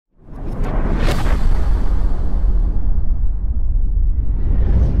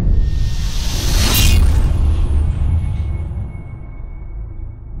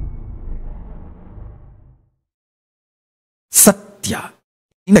Satya,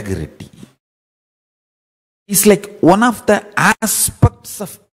 integrity, is like one of the aspects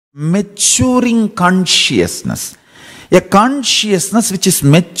of maturing consciousness. A consciousness which is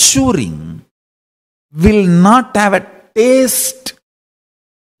maturing will not have a taste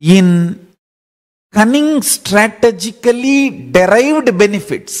in cunning, strategically derived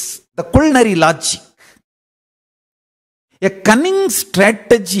benefits, the culinary logic. A cunning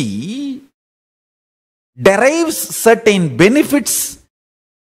strategy derives certain benefits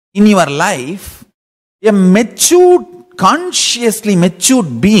in your life. A matured, consciously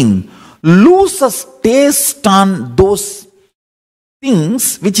matured being loses taste on those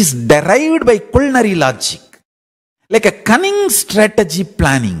things which is derived by culinary logic. Like a cunning strategy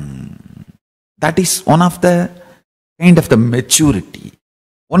planning. That is one of the kind of the maturity.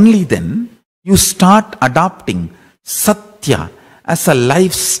 Only then you start adopting Satya as a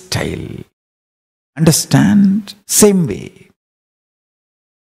lifestyle. Understand? Same way.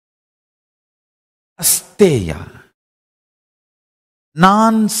 Asteya,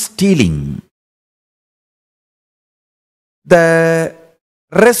 non-stealing, the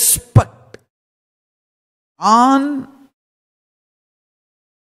respect on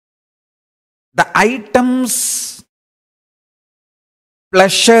the items,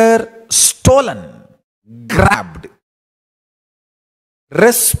 pleasure stolen, grabbed.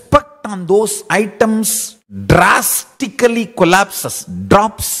 Respect on those items drastically collapses,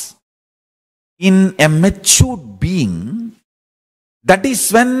 drops in a matured being. That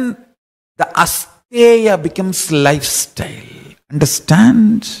is when the asteya becomes lifestyle.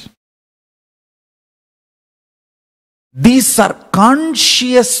 Understand? These are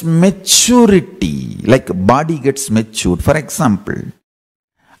conscious maturity, like body gets matured. For example,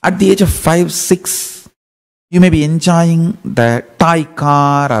 at the age of 5, 6, you may be enjoying the toy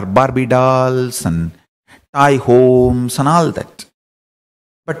car or Barbie dolls and toy homes and all that.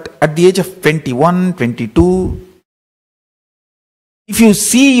 But at the age of 21, 22, if you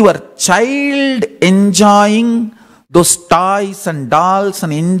see your child enjoying those toys and dolls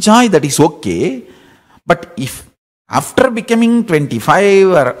and enjoy, that is okay. But if after becoming 25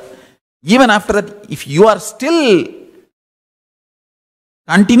 or even after that, if you are still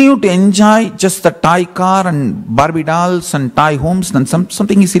continue to enjoy just the toy car and Barbie dolls and toy homes, then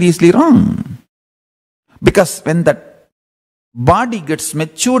something is seriously wrong. Because when that body gets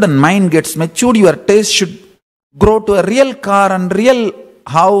matured and mind gets matured, your taste should grow to a real car and real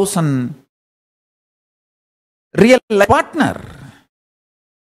house and real life partner.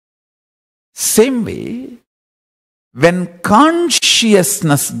 Same way, when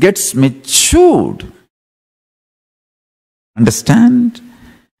consciousness gets matured, understand?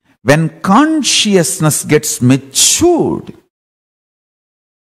 When consciousness gets matured,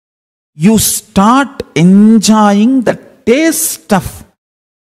 you start enjoying the taste of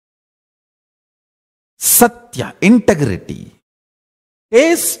Satya, integrity,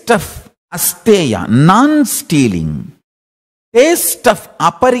 taste of asteya, non-stealing, taste of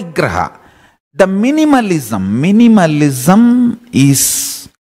aparigraha, the minimalism. Minimalism is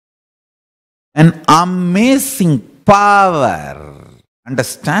an amazing power.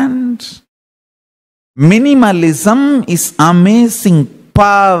 Understand? Minimalism is amazing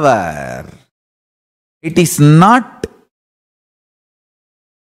power. It is not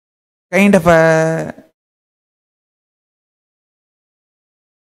kind of a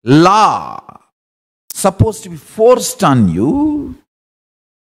law supposed to be forced on you.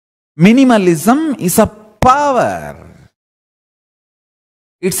 Minimalism is a power.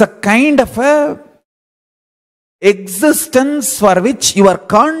 It's a kind of a existence for which your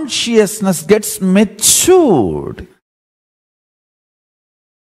consciousness gets matured.